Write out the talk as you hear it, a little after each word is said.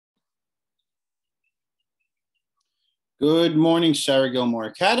Good morning, Sarah Gilmore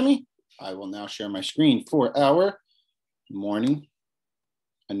Academy. I will now share my screen for our morning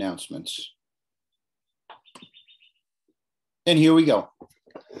announcements. And here we go.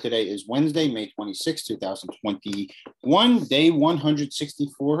 Today is Wednesday, May 26, 2021, day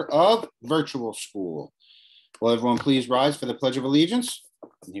 164 of virtual school. Will everyone please rise for the Pledge of Allegiance?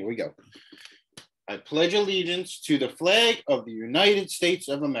 And here we go. I pledge allegiance to the flag of the United States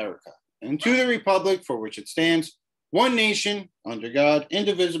of America and to the republic for which it stands, one nation, under God,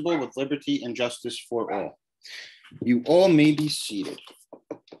 indivisible, with liberty and justice for all. You all may be seated.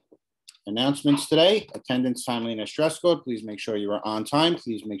 Announcements today: attendance, timeliness, dress code. Please make sure you are on time.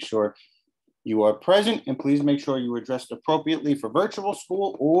 Please make sure you are present, and please make sure you are dressed appropriately for virtual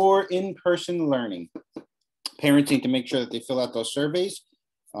school or in-person learning. Parents need to make sure that they fill out those surveys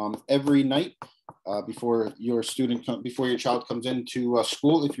every night before your child comes into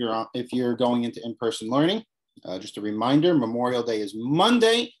school. If you're going into in-person learning. Just a reminder, Memorial Day is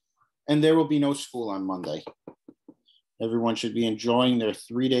Monday, and there will be no school on Monday. Everyone should be enjoying their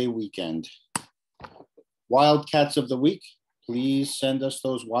 3-day weekend. Wildcats of the Week. Please send us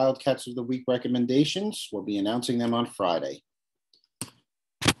those Wildcats of the Week recommendations. We'll be announcing them on Friday.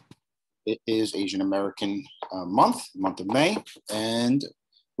 It is Asian American month of May, and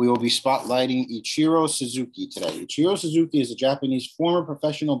we will be spotlighting Ichiro Suzuki today. Ichiro Suzuki is a Japanese former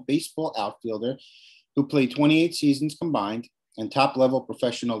professional baseball outfielder who played 28 seasons combined in top-level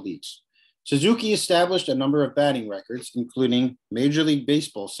professional leagues. Suzuki established a number of batting records, including Major League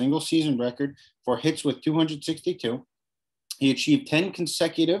Baseball single-season record for hits with 262. He achieved 10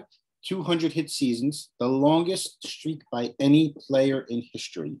 consecutive 200-hit seasons, the longest streak by any player in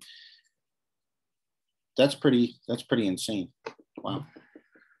history. That's pretty insane. Wow.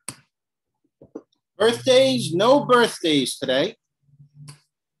 Birthdays, no birthdays today.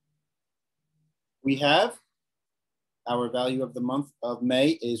 We have our value of the month of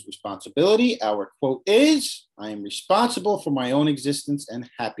May is responsibility. Our quote is, I am responsible for my own existence and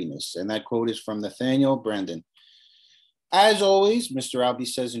happiness. And that quote is from Nathaniel Brandon. As always, Mr. Albee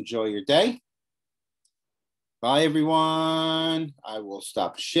says, enjoy your day. Bye, everyone. I will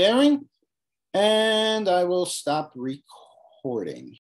stop sharing and I will stop recording.